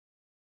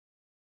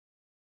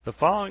The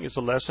following is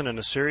a lesson in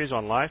a series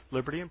on life,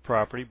 liberty, and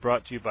property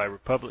brought to you by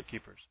Republic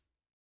Keepers,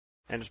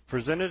 and is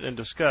presented and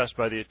discussed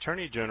by the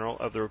Attorney General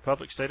of the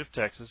Republic State of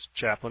Texas,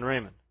 Chaplain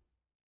Raymond.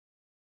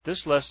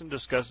 This lesson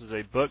discusses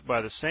a book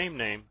by the same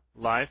name,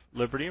 Life,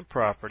 Liberty, and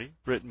Property,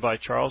 written by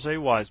Charles A.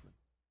 Wiseman,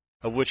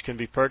 of which can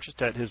be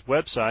purchased at his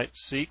website,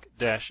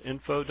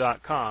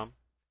 seek-info.com,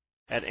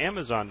 at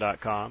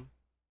amazon.com,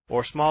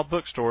 or small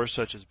bookstores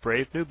such as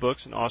Brave New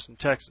Books in Austin,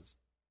 Texas.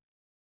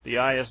 The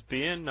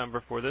ISBN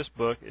number for this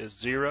book is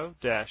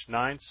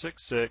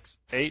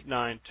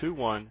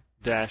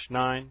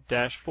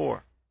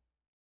 0-966-8921-9-4.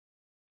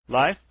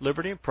 Life,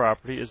 Liberty, and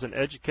Property is an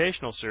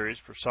educational series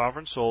for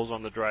sovereign souls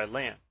on the dry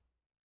land,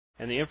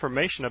 and the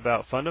information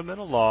about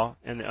fundamental law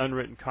and the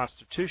unwritten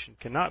Constitution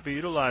cannot be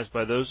utilized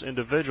by those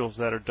individuals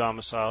that are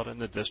domiciled in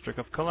the District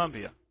of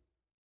Columbia.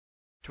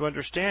 To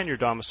understand your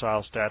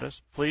domicile status,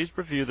 please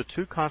review the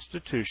Two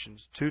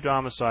Constitutions, Two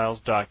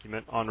Domiciles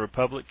document on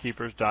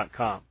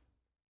republickeepers.com.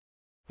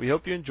 We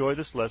hope you enjoy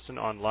this lesson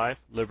on life,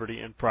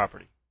 liberty, and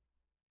property.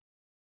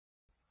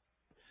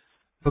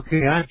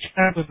 Okay, I'm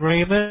Chaplain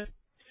Raymond.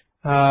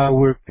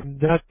 We're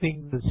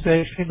conducting the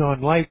session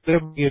on life,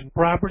 liberty, and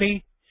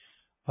property,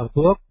 a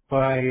book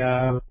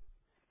by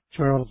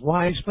Charles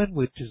Wiseman,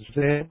 which is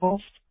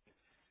available.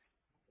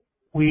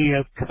 We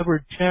have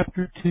covered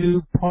Chapter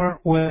 2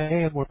 part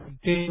way, and we're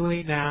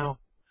continuing now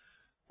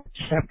with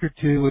Chapter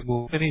 2, and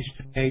we'll finish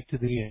today to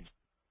the end.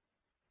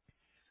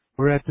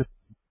 We're at the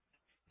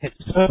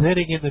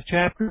subheading in the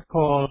chapter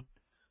called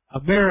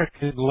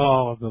American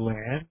Law of the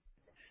Land.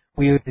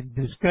 We have been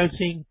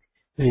discussing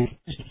the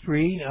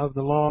history of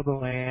the law of the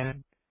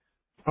land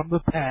from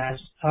the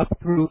past up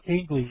through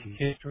English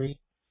history,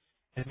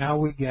 and now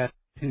we get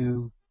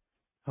to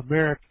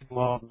American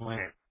law of the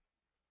land.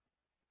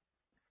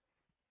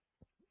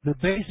 The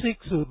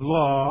basics of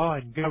law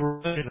and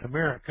government in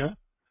America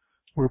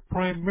were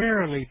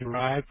primarily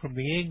derived from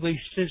the English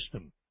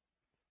system,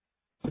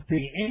 but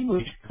the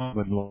English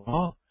common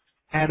law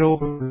had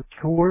over the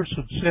course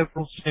of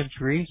several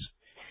centuries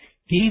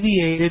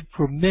deviated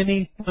from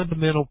many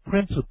fundamental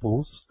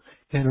principles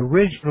and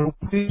original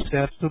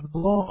precepts of the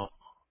law.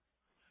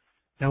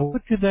 Now,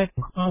 what could that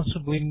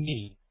possibly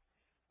mean?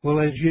 Well,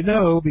 as you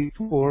know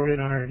before, in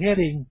our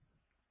heading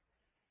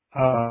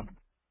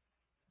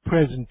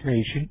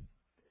presentation,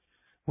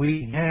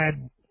 we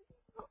had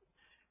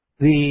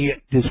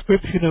the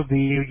description of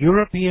the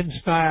European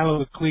style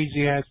of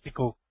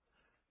ecclesiastical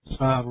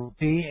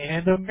sovereignty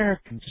and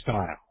American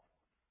style.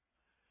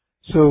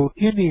 So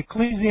in the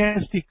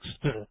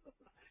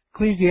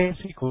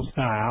ecclesiastical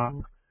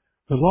style,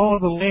 the law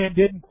of the land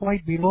didn't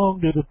quite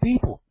belong to the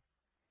people.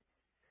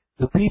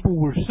 The people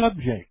were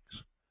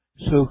subjects.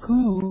 So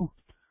who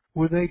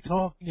were they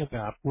talking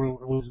about?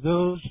 Was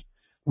those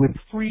with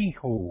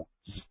freeholds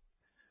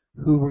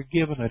who were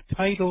given a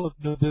title of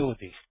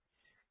nobility.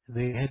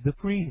 They had the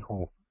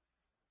freehold.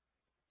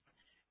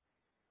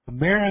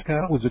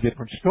 America was a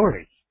different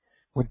story.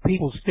 When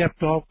people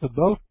stepped off the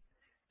boat,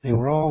 they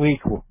were all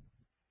equal.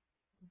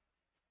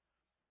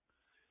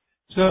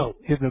 So,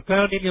 in the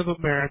founding of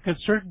America,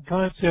 certain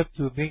concepts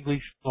of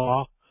English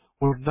law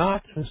were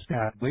not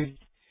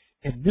established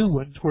and new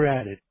ones were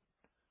added.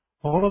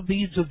 All of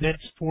these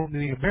events formed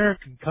the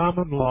American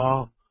common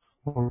law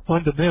or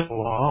fundamental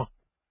law.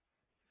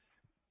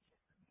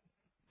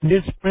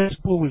 This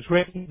principle was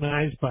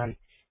recognized by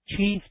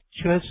Chief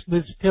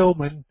Justice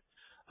Tillman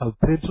of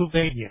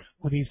Pennsylvania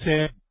when he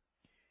said,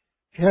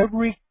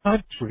 "Every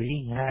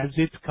country has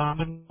its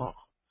common law.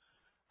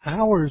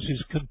 Ours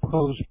is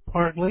composed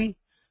partly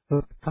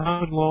of the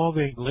common law of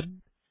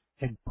England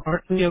and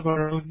partly of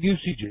our own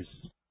usages.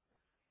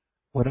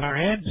 When our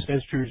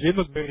ancestors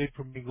immigrated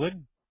from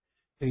England,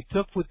 they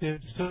took with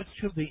them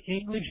such of the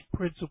English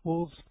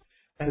principles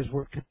as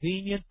were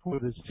convenient for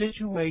the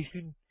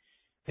situation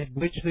in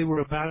which they were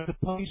about to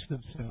place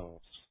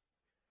themselves.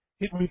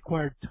 It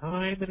required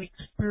time and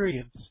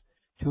experience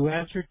to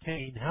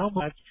ascertain how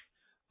much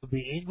of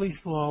the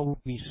English law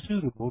would be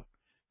suitable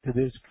to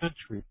this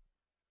country.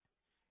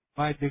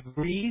 By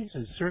degrees,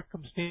 as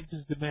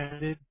circumstances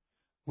demanded,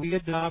 we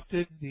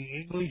adopted the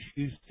English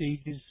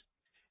usages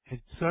and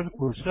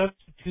were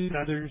substitute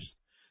others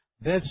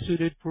best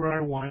suited for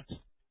our wants,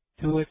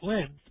 till at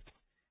length,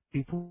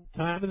 before the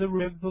time of the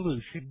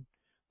Revolution,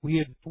 we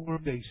had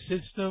formed a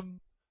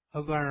system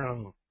of our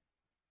own."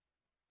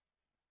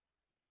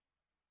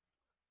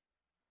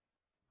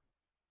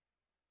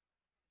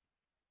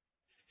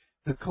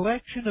 The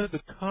collection of the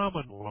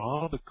common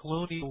law, the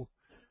colonial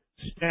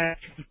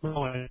statutes,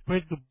 and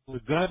principles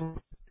of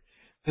government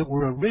that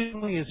were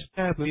originally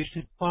established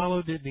and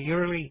followed in the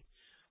early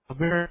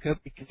America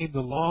became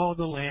the law of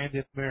the land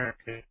in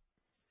America.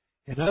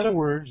 In other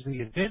words,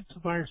 the events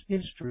of our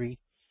history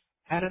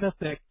had in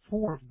effect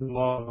formed the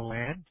law of the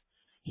land.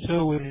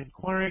 So in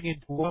inquiring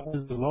into what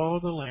was the law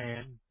of the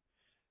land,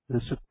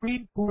 the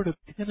Supreme Court of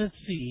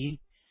Tennessee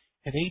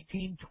in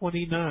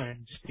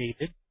 1829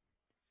 stated,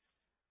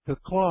 "The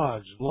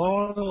clause,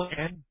 law of the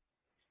land,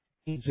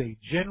 is a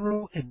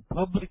general and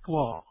public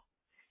law.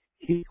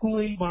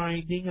 equally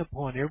binding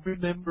upon every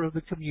member of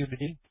the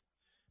community,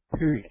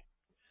 period.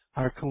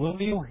 Our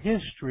colonial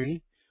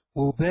history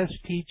will best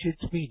teach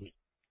its meaning.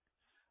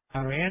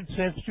 Our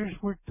ancestors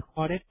were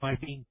taught it by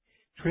being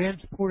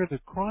transported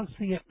across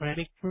the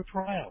Atlantic for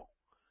trial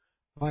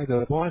by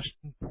the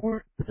Boston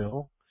Port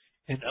Bill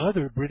and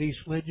other British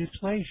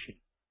legislation.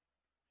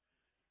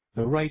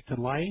 The right to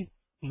life,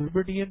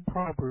 liberty, and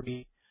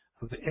property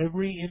of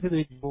every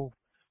individual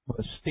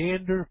must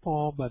stand or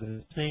fall by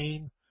the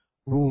same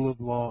rule of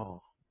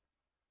law.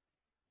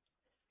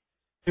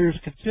 There is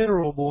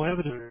considerable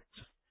evidence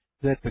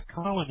that the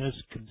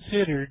colonists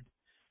considered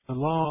the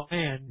law of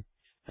land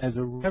as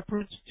a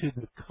reference to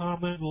the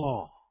common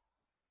law.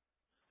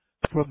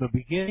 From the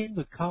beginning,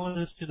 the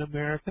colonists in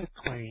America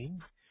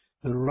claimed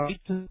the right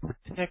to the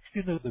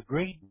protection of the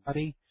great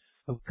body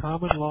of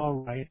common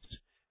law rights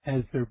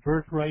as their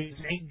birthright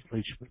as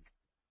Englishmen.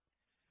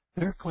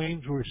 Their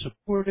claims were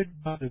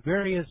supported by the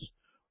various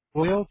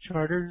royal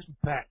charters and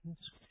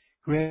patents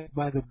granted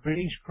by the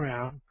British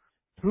Crown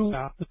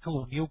throughout the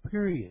colonial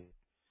period.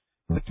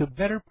 But to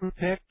better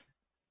protect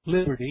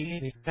liberty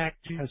and exact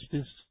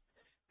justice,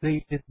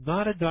 they did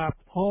not adopt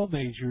all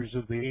measures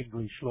of the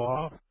English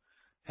law,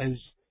 as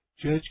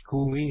Judge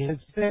Cooley has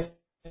said.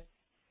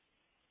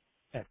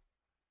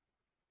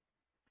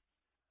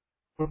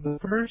 From the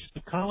first,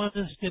 the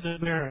colonists in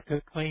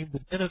America claimed the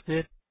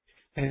benefit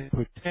and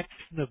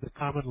protection of the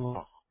common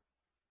law.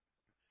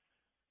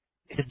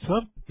 In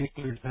some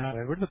particulars,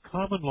 however, the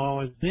common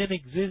law as then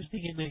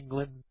existing in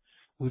England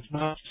was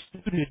not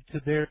suited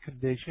to their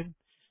condition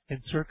and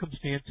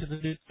circumstance in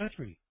the new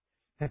country,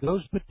 and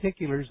those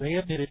particulars they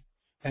admitted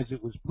as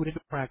it was put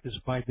into practice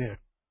by them.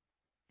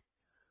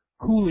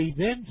 Cooley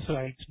then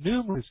cites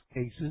numerous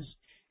cases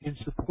in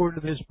support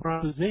of this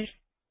proposition,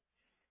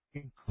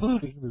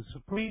 including the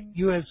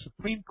U.S.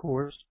 Supreme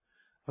Court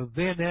of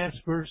Van Ness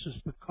versus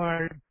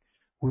Picard,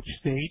 which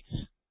states,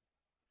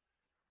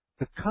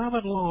 "The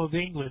common law of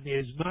England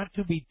is not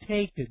to be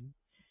taken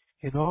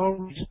in all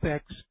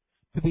respects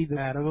to be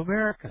that of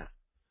America.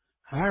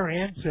 Our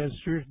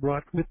ancestors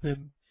brought with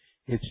them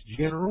its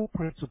general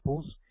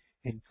principles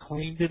and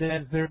claimed it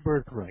as their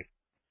birthright,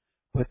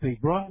 but they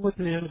brought with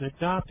them and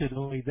adopted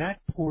only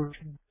that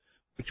portion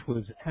which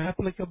was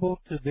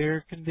applicable to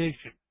their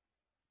condition.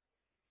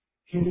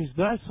 It is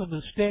thus a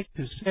mistake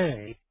to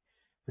say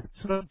that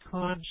some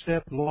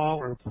concept, law,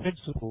 or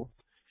principle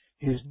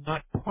is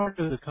not part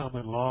of the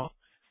common law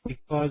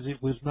because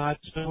it was not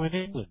so in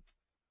England.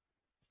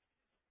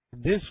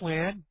 In this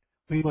land,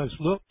 we must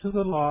look to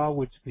the law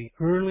which the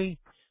early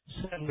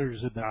settlers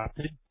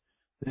adopted,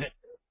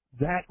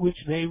 that which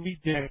they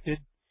rejected,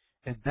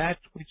 and that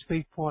which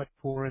they fought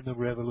for in the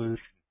Revolution.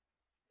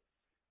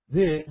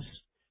 This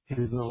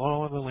is the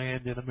law of the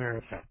land in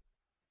America.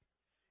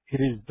 It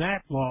is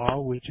that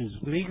law which is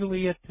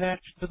legally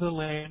attached to the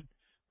land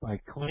by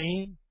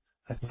claim,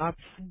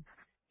 adoption,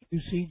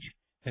 usage,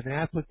 and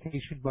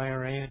application by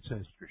our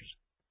ancestors.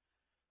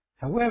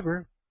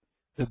 However,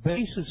 the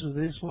basis of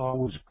this law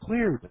was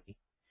clearly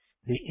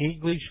the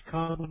English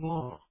common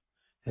law,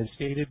 as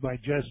stated by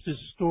Justice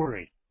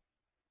Story.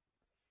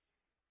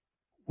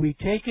 We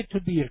take it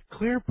to be a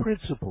clear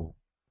principle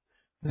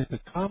that the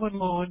common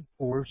law in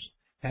force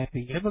at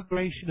the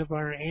immigration of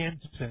our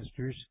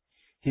ancestors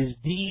is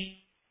deemed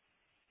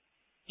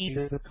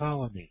to the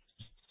colonies,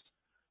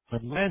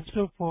 unless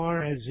so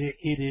far as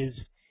it is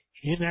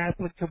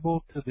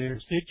inapplicable to their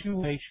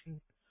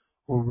situation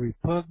or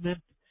repugnant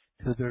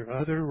to their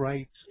other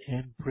rights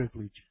and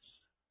privileges.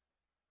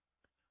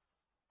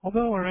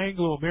 Although our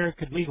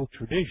Anglo-American legal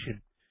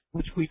tradition,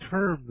 which we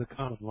term the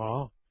common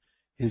law,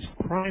 is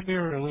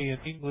primarily an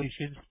English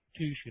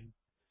institution,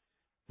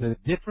 the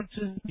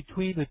differences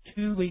between the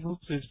two legal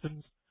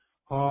systems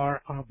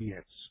are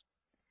obvious.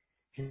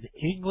 In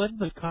England,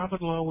 the common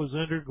law was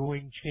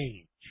undergoing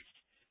change,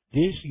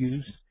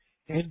 disuse,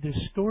 and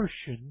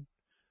distortion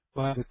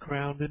by the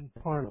Crown and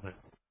Parliament.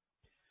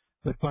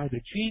 But by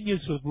the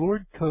genius of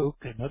Lord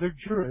Coke and other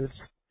jurists,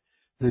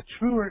 the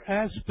truer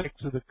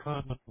aspects of the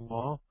common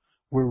law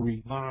were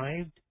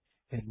revived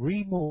and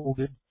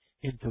remolded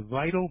into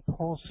vital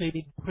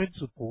pulsating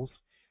principles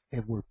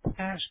and were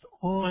passed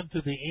on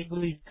to the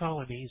English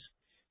colonies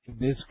in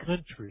this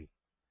country.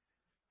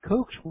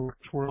 Coke's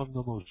works were among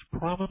the most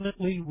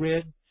prominently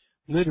read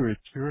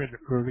literature in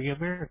early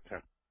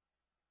America.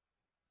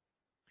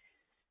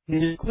 It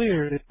is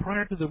clear that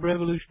prior to the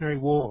Revolutionary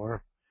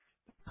War,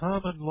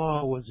 common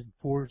law was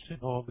enforced in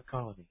all the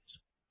colonies.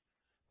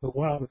 But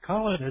while the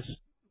colonists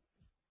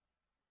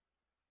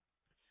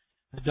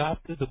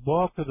adopted the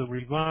bulk of the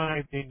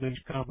revived English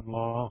common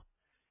law,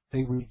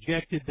 they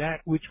rejected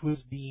that which was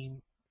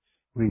deemed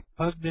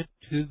repugnant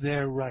to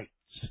their rights.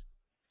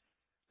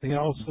 They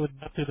also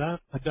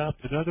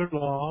adopted other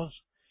laws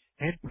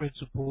and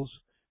principles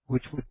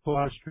which would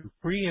foster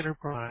free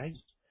enterprise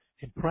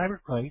and private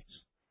rights,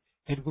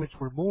 and which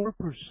were more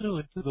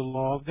pursuant to the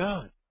law of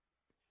God.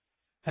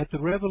 At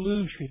the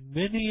Revolution,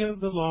 many of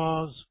the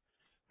laws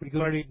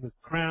regarding the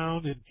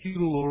crown and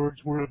feudal lords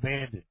were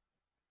abandoned.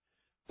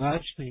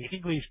 Thus, the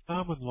English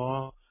common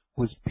law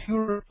was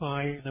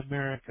purified in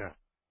America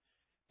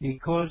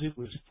because it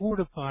was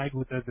fortified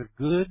with other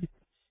good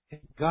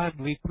and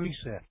godly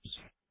precepts.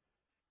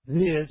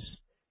 This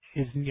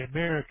is the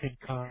American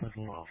common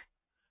law,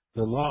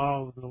 the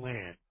law of the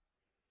land.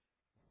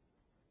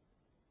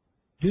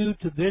 Due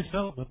to this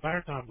element of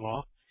our common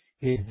law,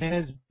 it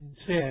has been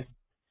said,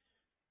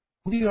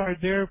 we are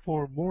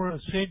therefore more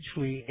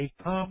essentially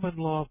a common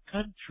law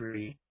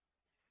country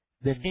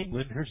than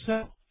England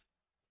herself.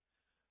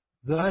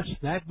 Thus,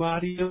 that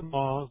body of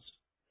laws,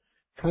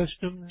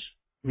 customs,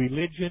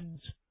 religions,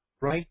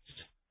 rights,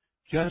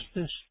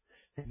 justice,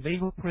 and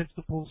legal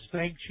principles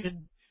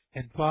sanctioned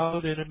and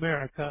followed in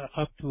America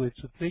up to its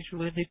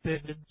official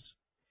independence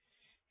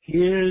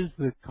is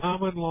the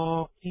common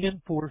law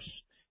in force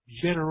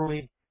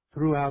generally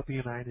throughout the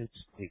United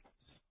States.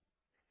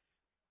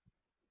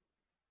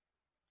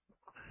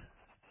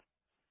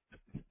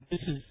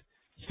 This is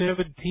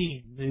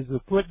 17. There's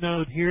a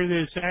footnote here.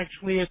 This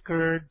actually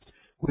occurred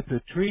with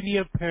the Treaty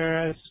of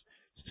Paris,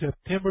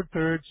 September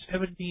 3rd,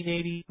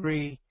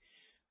 1783,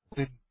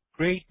 when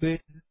Great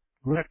Britain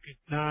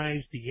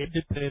recognized the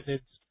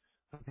independence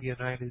of the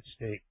United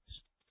States.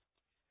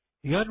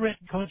 The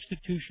unwritten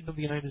Constitution of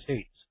the United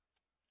States.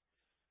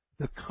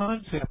 The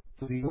concept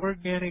of the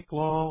organic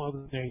law of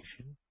the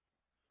nation,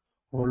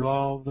 or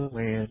law of the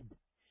land,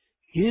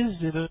 is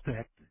in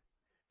effect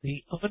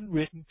the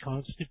unwritten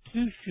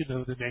Constitution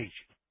of the nation.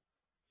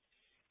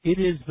 It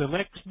is the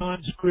lex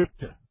non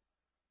scripta,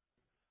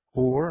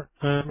 or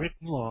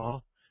unwritten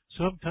law,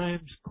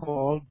 sometimes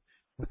called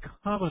the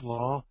common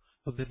law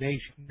of the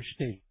nation or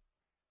state.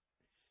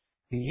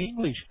 The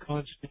English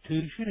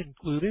Constitution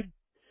included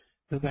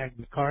the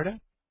Magna Carta,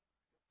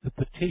 the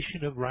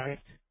Petition of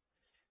Right,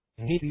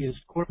 the Habeas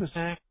Corpus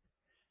Act,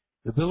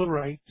 the Bill of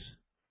Rights,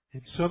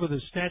 and some of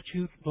the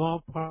statute law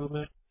of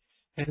Parliament,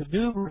 and the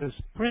numerous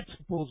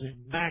principles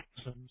and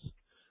maxims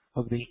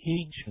of the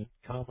ancient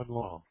common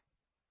law.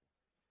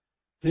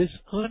 This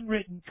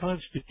unwritten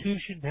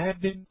Constitution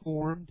had been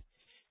formed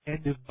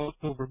and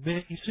developed over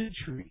many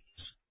centuries.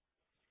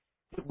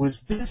 It was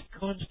this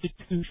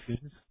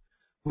Constitution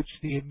which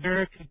the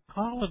American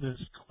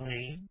colonists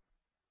claimed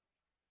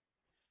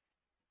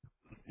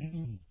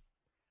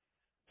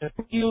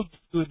appealed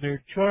to in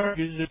their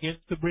charges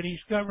against the British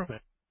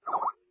government.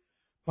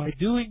 By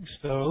doing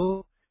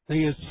so,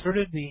 they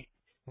asserted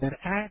that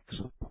acts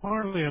of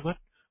Parliament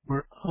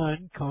were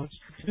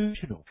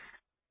unconstitutional.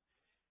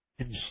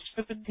 In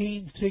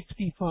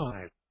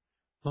 1765,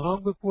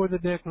 long before the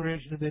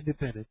Declaration of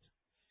Independence,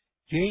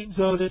 James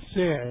Otis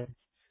said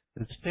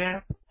the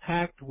Stamp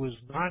Act was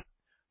not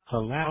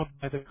allowed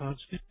by the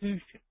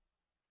Constitution.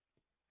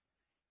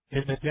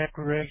 In the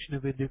Declaration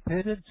of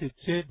Independence, it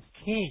said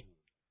the King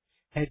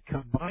had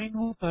combined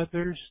with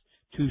others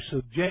to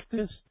subject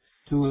us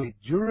to a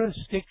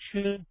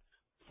jurisdiction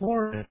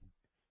foreign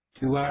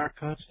to our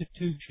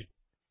Constitution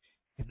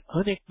and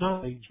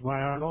unacknowledged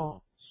by our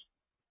laws.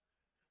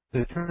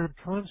 The term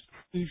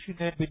Constitution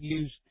had been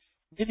used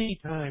many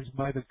times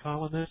by the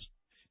colonists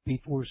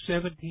before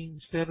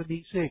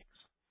 1776,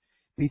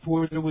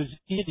 before there was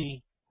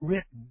any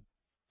written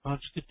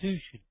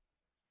Constitution.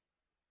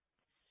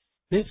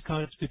 This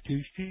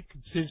Constitution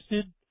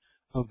consisted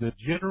of the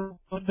general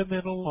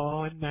fundamental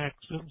law and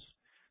maxims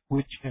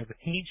which have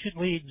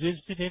anciently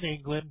existed in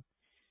England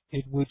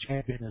and which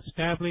have been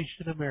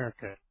established in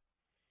America.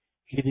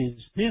 It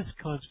is this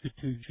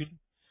Constitution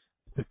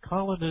the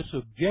colonists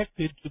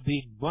objected to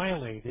being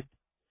violated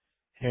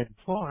and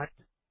fought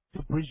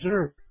to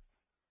preserve.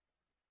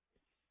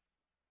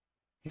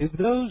 If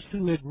those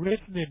who had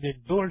written and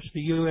endorsed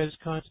the U.S.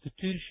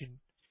 Constitution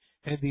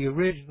and the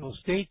original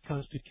state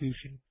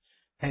constitution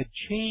had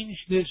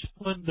changed this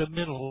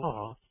fundamental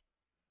law,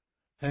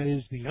 that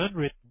is the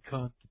unwritten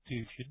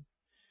Constitution,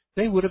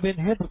 they would have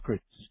been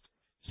hypocrites,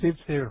 since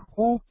their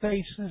whole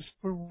basis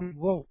for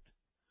revolt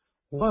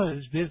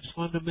was this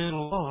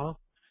fundamental law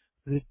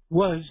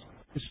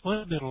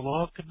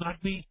could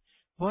not be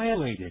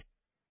violated.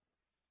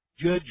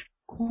 Judge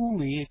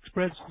Cooley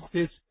expresses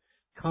this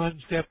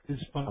concept as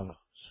follows.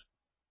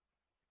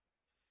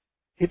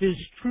 It is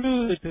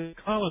true that the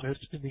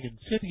colonists in the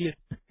incipient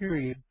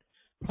period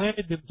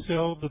planted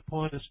themselves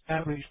upon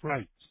established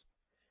rights,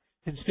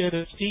 instead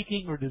of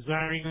seeking or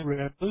desiring a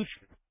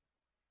revolution.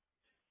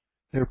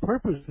 Their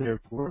purpose,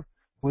 therefore,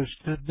 was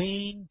to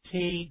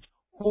maintain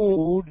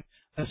old,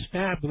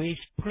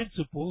 established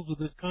principles of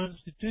the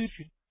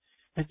Constitution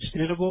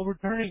instead of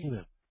overturning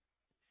them.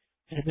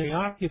 And they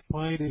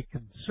occupied a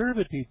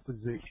conservative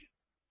position,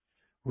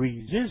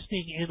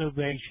 resisting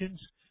innovations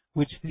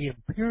which the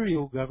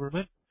imperial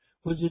government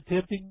was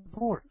attempting to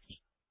force.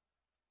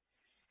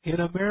 In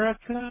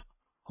America,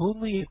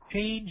 only a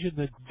change in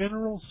the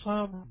general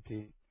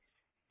sovereignty,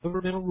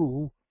 governmental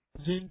rule,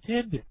 was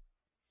intended.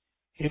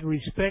 In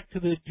respect to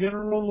the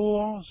general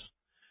laws,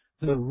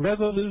 the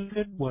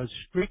revolution was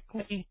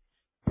strictly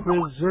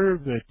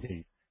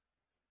preservative.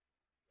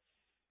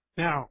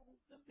 Now,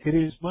 it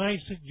is my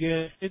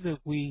suggestion that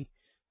we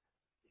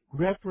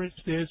reference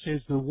this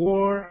as the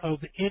War of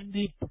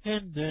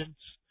Independence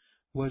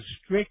was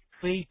strict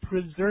simply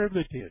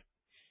preservative.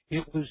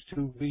 It was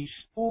to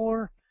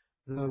restore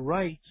the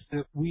rights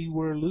that we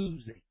were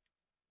losing.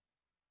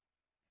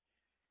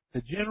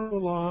 The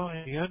general law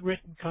and the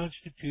unwritten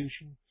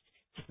Constitution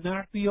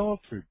cannot be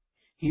altered,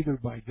 either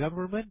by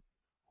government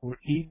or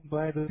even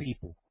by the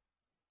people.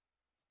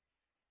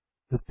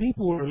 The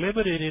people were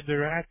limited in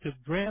their act of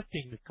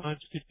drafting the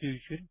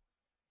Constitution,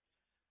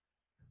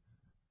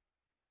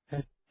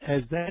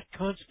 as that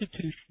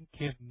Constitution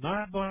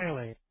cannot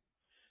violate,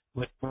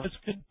 but must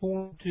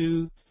conform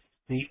to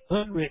the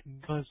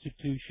unwritten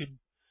Constitution,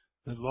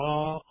 the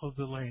law of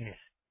the land.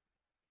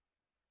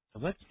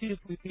 Now let's see if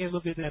we can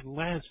look at that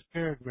last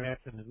paragraph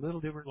in a little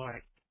different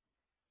light.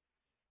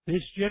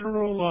 This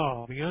general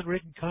law, the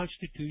unwritten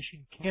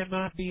Constitution,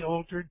 cannot be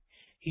altered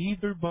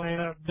either by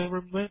our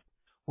government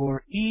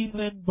or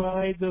even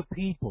by the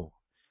people.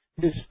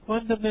 This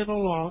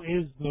fundamental law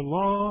is the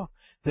law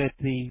that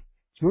the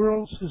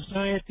Jural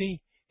Society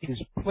is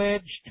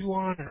pledged to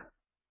honor.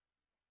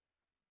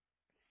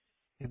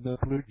 And the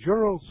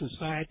Jural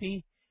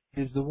Society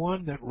is the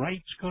one that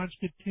writes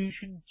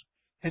constitutions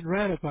and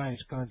ratifies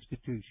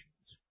constitutions.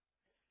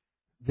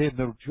 Then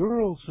the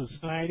Jural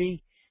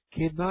Society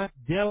cannot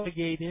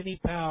delegate any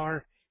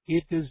power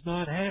it does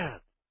not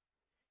have.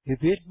 If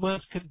it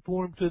must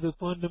conform to the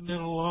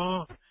fundamental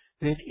law,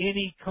 then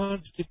any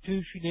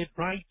constitution it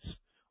writes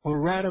or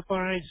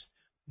ratifies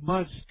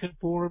must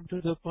conform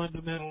to the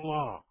fundamental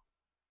law.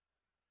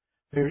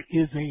 There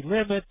is a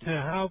limit to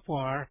how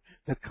far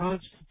the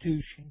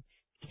Constitution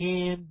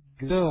can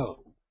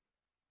go.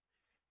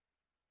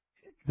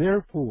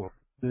 Therefore,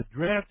 the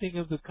drafting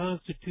of the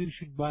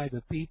Constitution by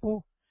the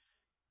people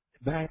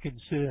back in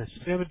the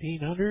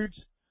 1700s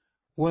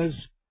was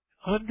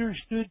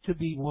understood to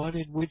be one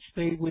in which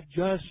they would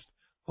just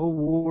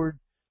award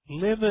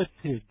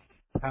limited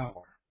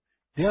power,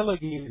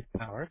 delegated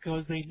power,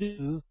 because they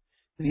knew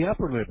the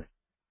upper limit.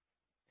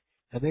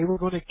 And they were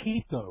going to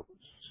keep those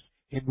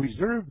and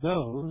reserve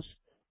those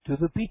to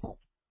the people.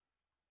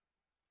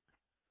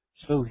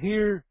 So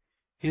here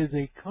is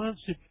a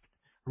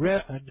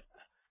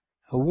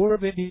war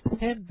of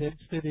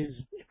independence that is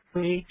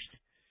waged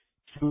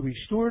to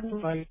restore the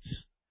rights,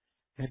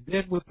 and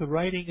then with the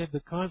writing of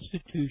the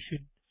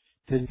Constitution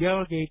to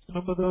delegate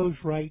some of those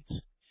rights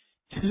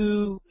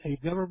to a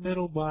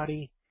governmental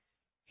body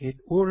in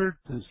order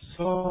to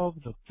solve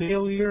the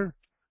failure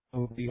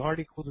of the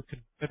Articles of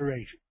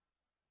Confederation.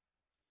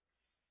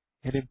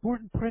 An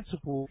important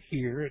principle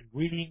here in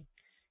reading,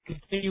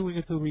 continuing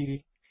with the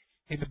reading,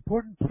 an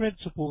important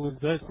principle is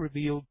thus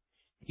revealed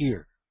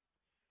here.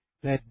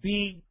 That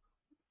being,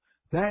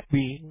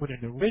 when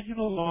an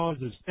original law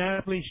is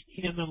established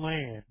in the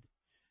land,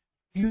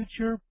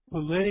 future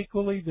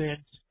political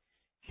events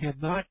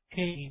cannot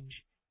change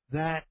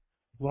that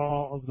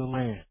law of the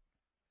land.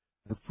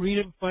 The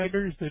freedom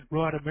fighters that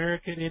brought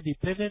American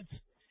independence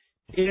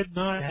did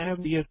not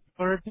have the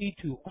authority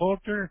to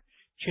alter,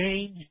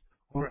 change,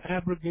 or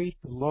abrogate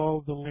the law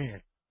of the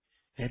land,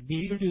 and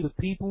neither do the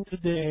people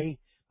today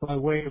by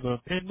way of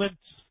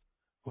amendments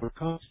or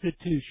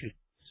constitutions.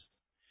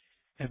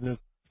 And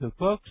the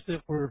folks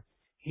that were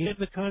in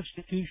the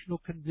Constitutional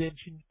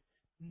Convention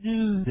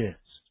knew this.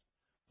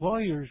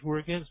 Lawyers were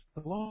against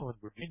the law in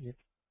Virginia.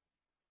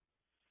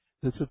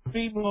 The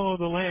supreme law of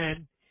the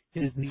land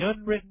is the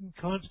unwritten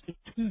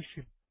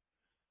Constitution.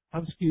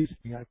 Excuse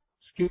me, I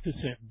skipped a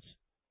sentence.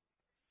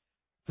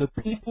 The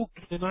people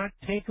cannot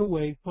take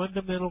away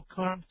fundamental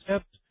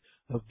concepts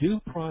of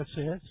due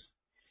process,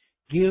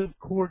 give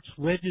courts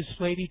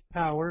legislative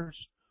powers,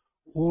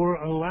 or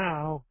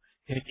allow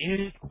an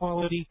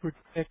inequality for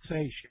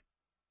taxation.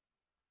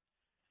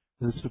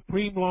 The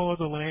supreme law of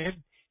the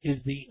land is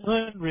the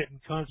unwritten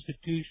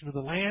Constitution of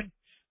the land,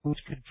 which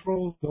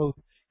controls both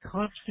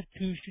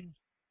constitutions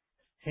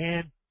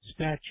and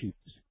statutes.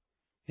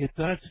 It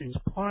thus is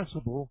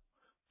possible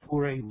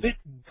for a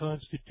written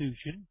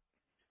Constitution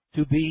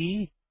to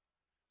be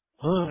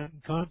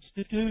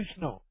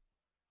unconstitutional.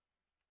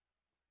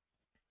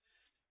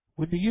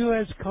 When the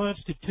U.S.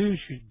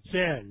 Constitution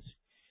says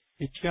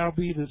it shall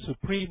be the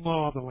supreme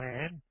law of the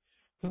land,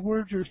 the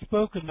words are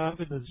spoken of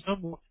in the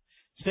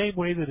same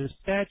way that a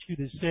statute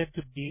is said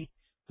to be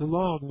the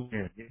law of the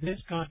land. In this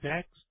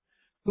context,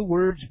 the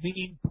words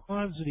mean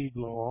positive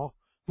law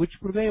which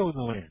prevail in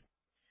the land.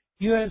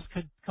 The U.S.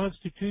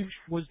 Constitution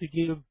was to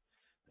give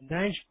the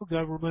national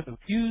government a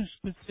few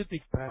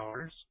specific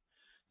powers,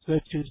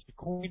 such as to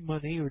coin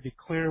money or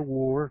declare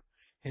war,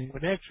 and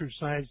when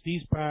exercised,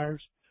 these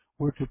powers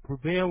were to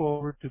prevail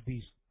over to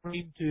be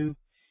supreme to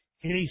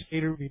any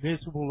state or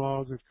municipal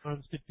laws or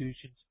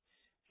constitutions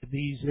in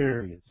these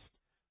areas.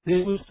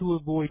 This was to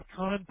avoid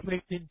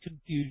conflict and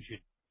confusion.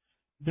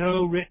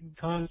 No written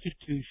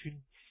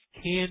constitution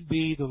can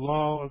be the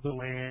law of the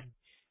land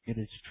in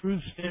its true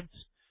sense,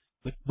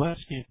 but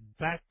must in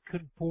fact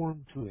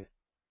conform to it.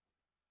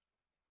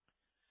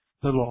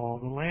 The law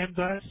of the land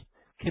thus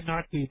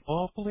cannot be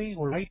lawfully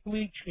or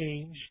rightfully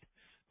changed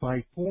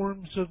by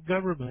forms of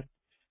government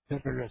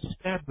that are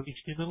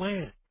established in the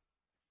land.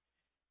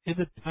 In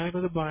the time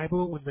of the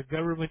Bible, when the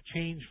government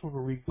changed from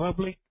a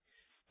republic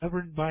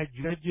governed by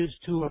judges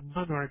to a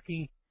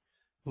monarchy,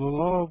 the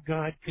law of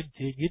God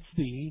continued to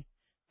be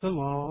the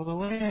law of the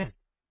land.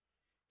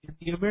 In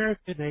the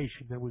American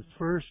nation, there was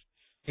first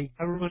a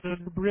government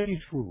under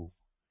British rule,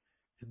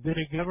 and then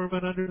a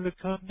government under the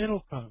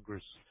Continental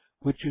Congress,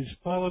 which was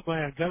followed by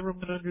a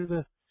government under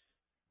the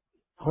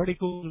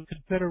Articles of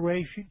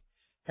Confederation,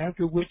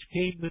 after which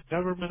came the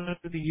government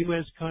under the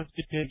U.S.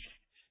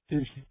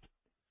 Constitution.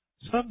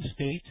 Some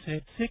states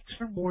had 6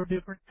 or more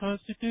different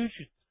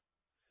constitutions.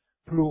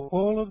 Through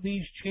all of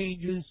these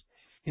changes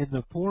in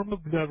the form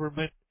of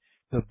government,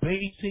 the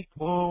basic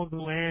law of the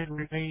land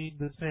remained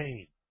the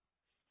same.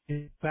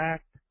 In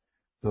fact,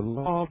 the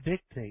law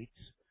dictates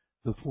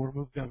the form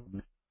of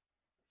government.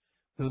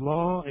 The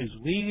law is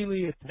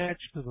legally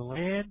attached to the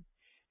land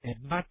and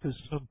not to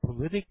some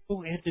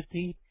political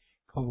entity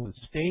called a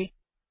state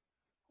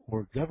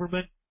or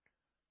government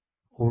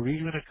or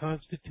even a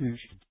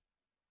constitution.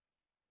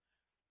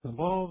 The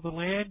law of the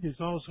land is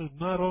also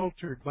not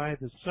altered by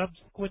the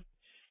subsequent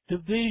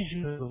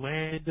division of the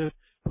land into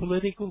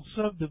political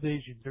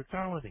subdivisions or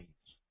colonies.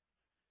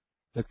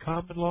 The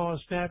common law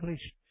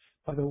established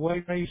by the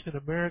white race in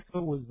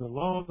America was the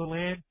law of the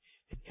land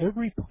in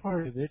every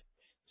part of it,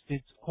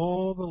 since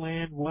all the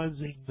land was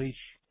English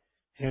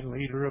and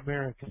later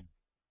American.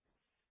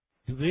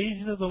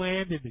 Division of the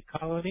land into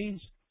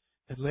colonies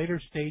and later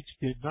states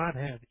did not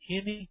have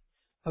any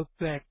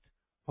effect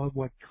on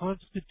what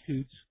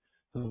constitutes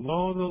the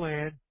law of the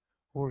land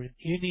or in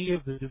any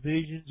of the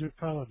divisions or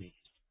colonies.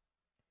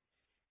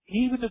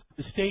 Even if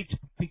the states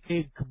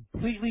became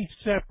completely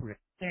separate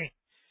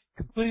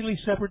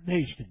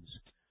nations,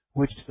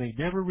 which they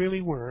never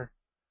really were,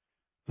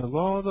 the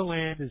law of the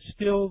land is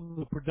still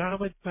the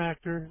predominant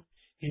factor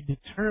in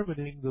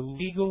determining the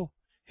legal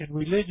and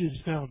religious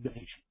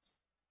foundations.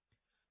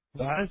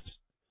 Thus,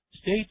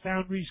 state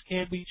boundaries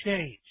can be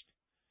changed,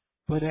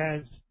 but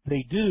as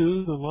they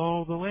do, the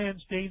law of the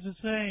land stays the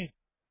same.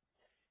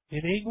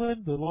 In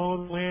England, the law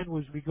of the land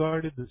was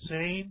regarded the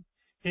same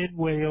in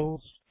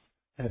Wales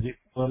as it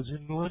was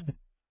in London.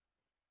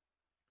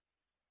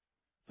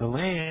 The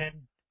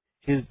land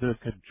is the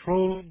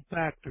controlling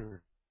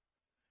factor,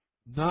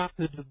 not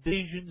the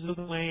divisions of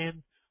the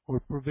land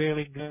or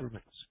prevailing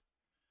governments.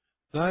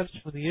 Thus,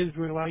 when the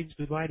Israelites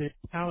divided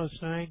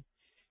Palestine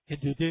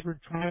into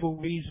different tribal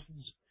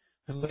regions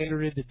and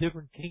later into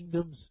different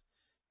kingdoms,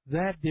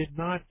 that did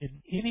not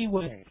in any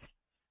way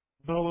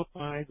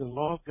nullify the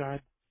law of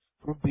God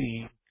from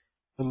being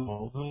the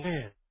law of the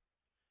land.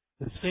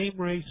 The same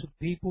race of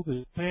people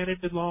that planted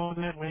the law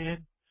in that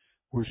land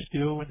were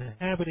still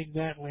inhabiting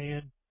that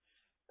land,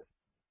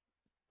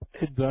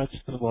 and thus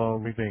the law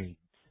remained.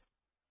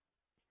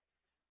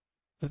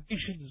 The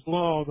nation's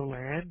law of the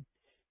land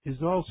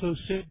is also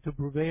said to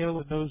prevail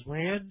in those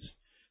lands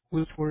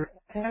which are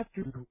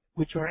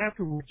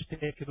afterwards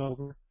taken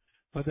over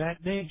by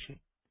that nation.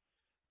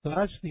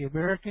 Thus, the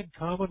American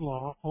common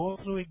law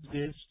also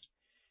exists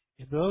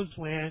in those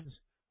lands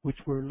which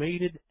were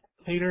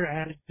later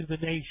added to the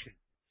nation,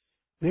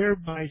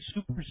 thereby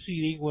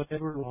superseding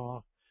whatever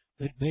law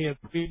that may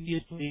have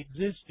previously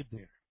existed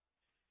there.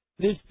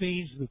 This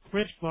means the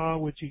French law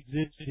which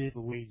existed in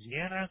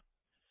Louisiana,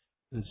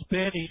 the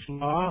Spanish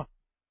law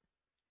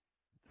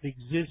that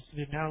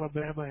existed in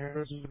Alabama,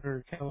 Arizona,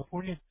 or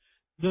California,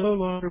 no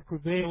longer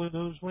prevail in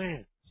those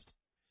lands.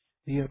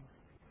 The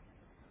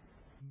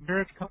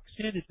American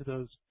extended to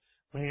those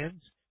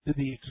lands to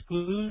the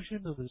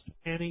exclusion of the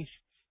Spanish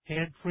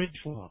and French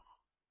law.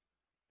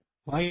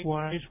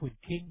 Likewise, when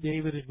King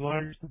David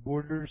enlarged the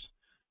borders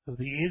of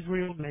the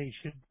Israel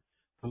nation,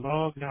 the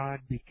law of God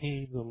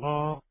became the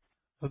law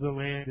of the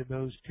land in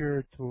those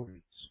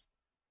territories.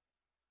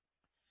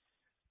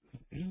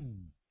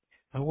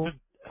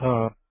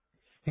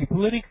 A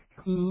political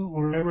coup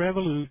or a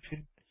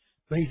revolution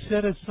may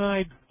set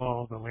aside the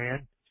law of the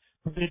land,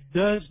 but it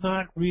does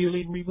not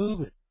really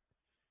remove it.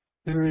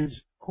 There is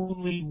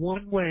only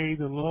one way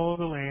the law of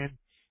the land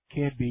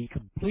can be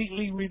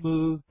completely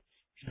removed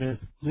in a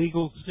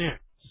legal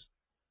sense.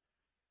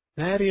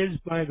 That is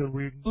by the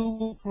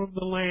removal from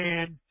the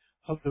land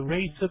of the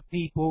race of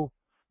people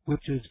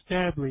which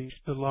established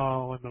the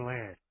law of the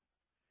land.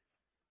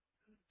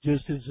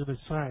 Just as an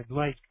aside,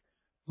 like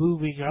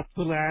moving up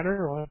the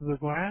ladder onto the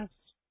glass.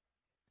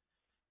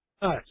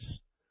 Thus,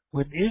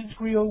 when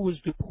Israel was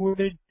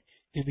deported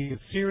in the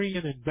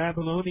Assyrian and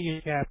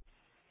Babylonian captivity,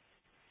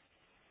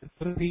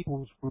 the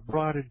peoples were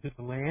brought into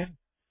the land,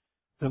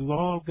 the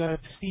law of God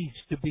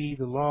ceased to be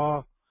the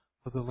law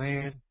of the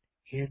land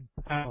in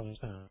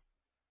Palestine.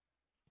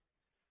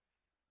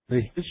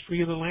 The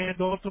history of the land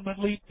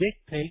ultimately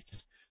dictates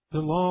the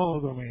law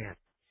of the land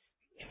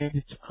and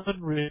its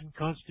unwritten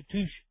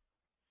constitution.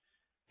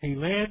 A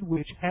land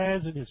which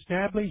has an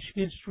established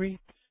history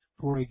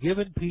for a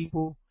given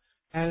people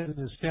has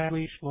an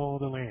established law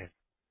of the land.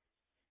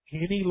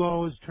 Any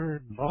law is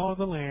termed law of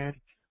the land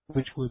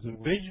which was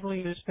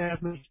originally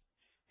established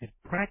and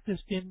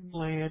practiced in the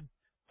land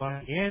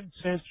by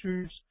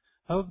ancestors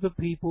of the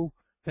people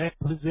that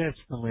possess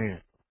the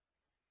land.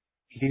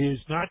 It is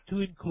not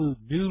to include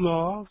new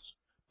laws,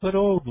 but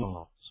old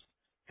laws,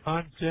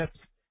 concepts,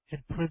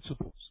 and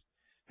principles.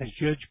 As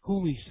Judge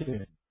Cooley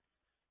said,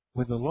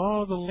 when the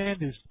law of the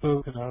land is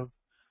spoken of,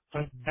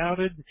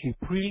 undoubted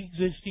a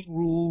pre-existing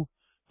rule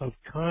of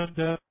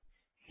conduct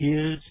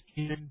is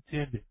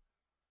intended.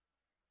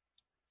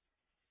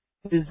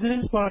 It is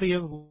this body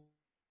of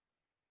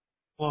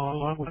law,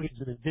 along with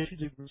the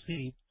additions it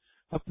received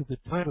up to the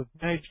time of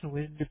national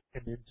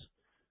independence,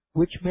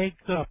 which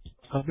makes up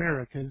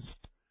America's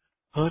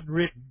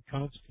unwritten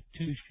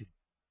Constitution.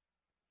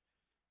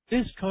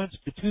 This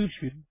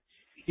Constitution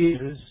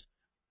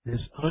this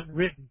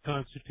unwritten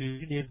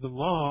Constitution is the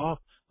law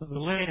of the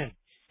land,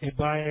 and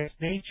by its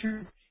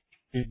nature,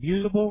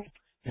 immutable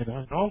and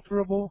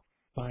unalterable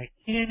by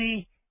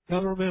any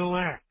governmental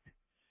act,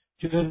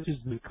 just as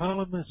the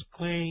colonists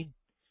claim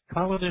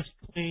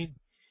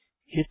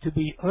it to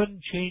be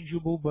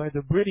unchangeable by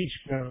the British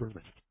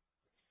government.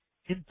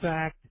 In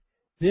fact,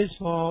 this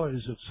law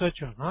is of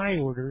such a high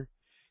order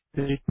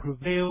that it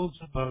prevails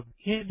above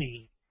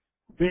any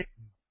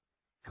written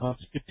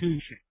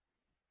constitution.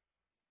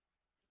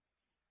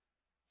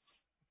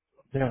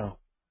 Now,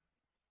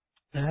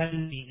 that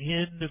is the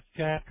end of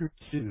chapter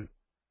 2.